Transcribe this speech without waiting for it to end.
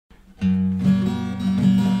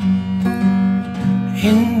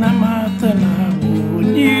I'm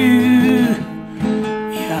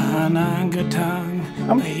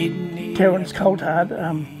Terence Coulthard.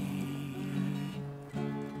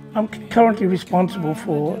 I'm currently responsible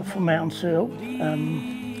for Mount Searle.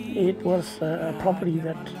 It was a property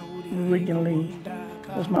that originally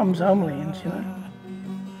was Mum's homelands, you know.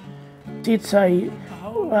 It's a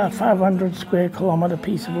 500 square kilometre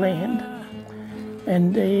piece of land,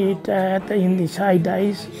 and in these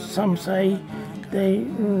heydays, some say they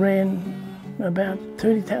ran about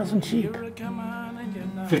 30,000 sheep.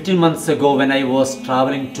 15 months ago, when I was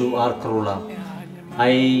travelling to Arkarula,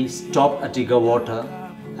 I stopped at Igawater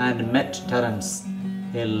and met Terence,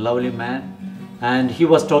 a lovely man, and he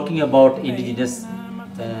was talking about indigenous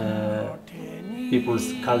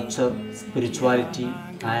people's culture, spirituality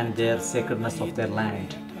and their sacredness of their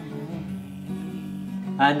land.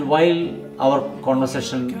 And while our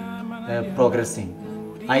conversation progressing,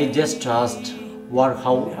 I just asked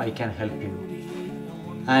how I can help you.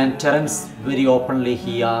 And Terence very openly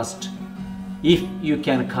he asked if you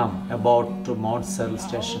can come about to Mount Searle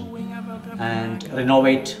station and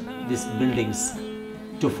renovate these buildings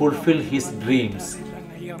to fulfill his dreams.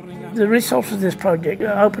 The results of this project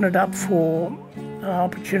open it up for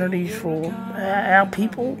opportunities for our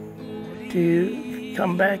people to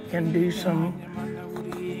come back and do some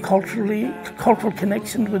cultural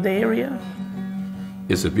connections with the area.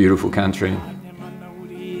 It's a beautiful country.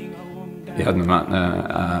 Yadnamatna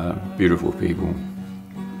are beautiful people,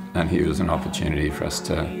 and here was an opportunity for us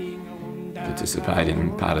to participate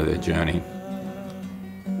in part of their journey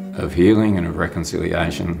of healing and of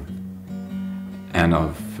reconciliation, and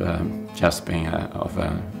of just being of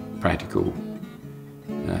a practical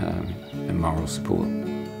and moral support.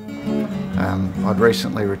 I'd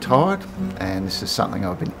recently retired, and this is something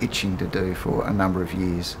I've been itching to do for a number of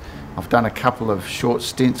years. I've done a couple of short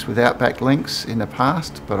stints with Outback Links in the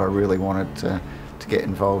past, but I really wanted to get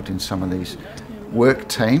involved in some of these work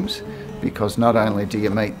teams, because not only do you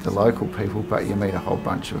meet the local people, but you meet a whole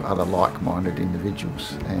bunch of other like-minded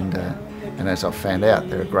individuals. And as I've found out,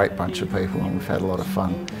 they're a great bunch of people, and we've had a lot of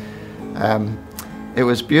fun. It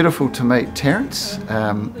was beautiful to meet Terence.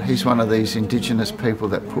 He's one of these Indigenous people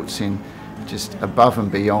that puts in just above and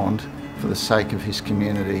beyond for the sake of his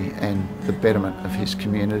community and the betterment of his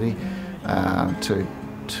community, to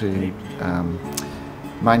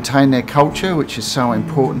maintain their culture, which is so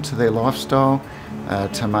important to their lifestyle,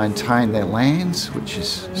 to maintain their lands, which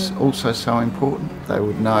is also so important. They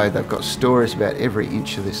would know they've got stories about every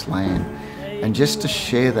inch of this land, and just to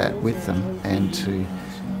share that with them and to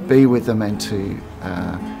be with them and to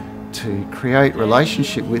create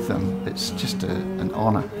relationship with them, it's just an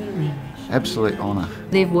honour. Absolute honour.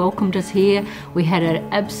 They've welcomed us here. We had an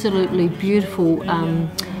absolutely beautiful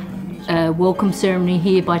welcome ceremony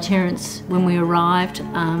here by Terence when we arrived,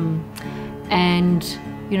 and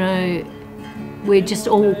you know, we're just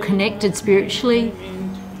all connected spiritually.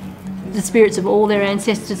 The spirits of all their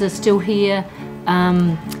ancestors are still here,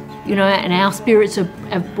 you know, and our spirits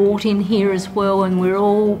have brought in here as well, and we're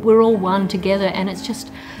all one together, and it's just,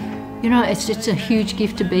 you know, it's just a huge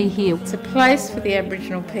gift to be here. It's a place for the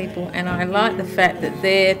Aboriginal people, and I like the fact that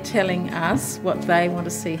they're telling us what they want to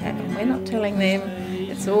see happen. We're not telling them,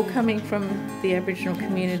 it's all coming from the Aboriginal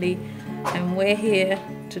community, and we're here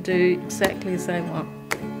to do exactly as they want.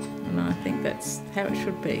 And I think that's how it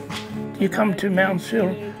should be. You come to Mount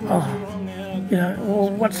Searle, you know, well,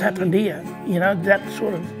 what's happened here? You know, that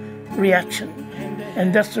sort of reaction.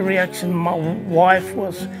 And that's the reaction my wife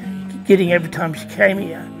was getting every time she came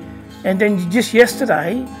here. And then just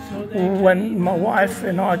yesterday, when my wife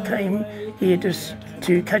and I came here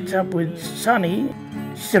to catch up with Sonny,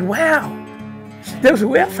 she said, wow, there's a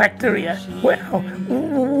wow factor here. Wow,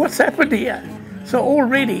 what's happened here? So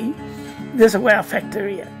already there's a wow factor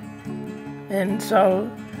here. And so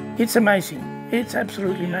it's amazing. It's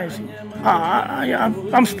absolutely amazing.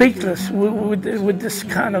 I'm speechless with this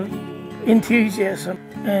kind of enthusiasm.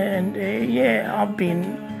 And yeah, I've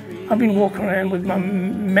been walking around with my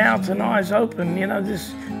mouth and eyes open, you know,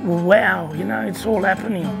 this wow, you know, it's all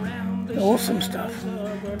happening. Awesome stuff.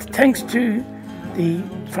 Thanks to the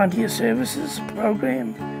Frontier Services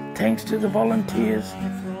program, thanks to the volunteers,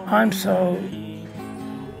 I'm so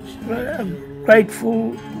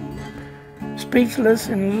grateful, speechless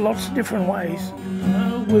in lots of different ways.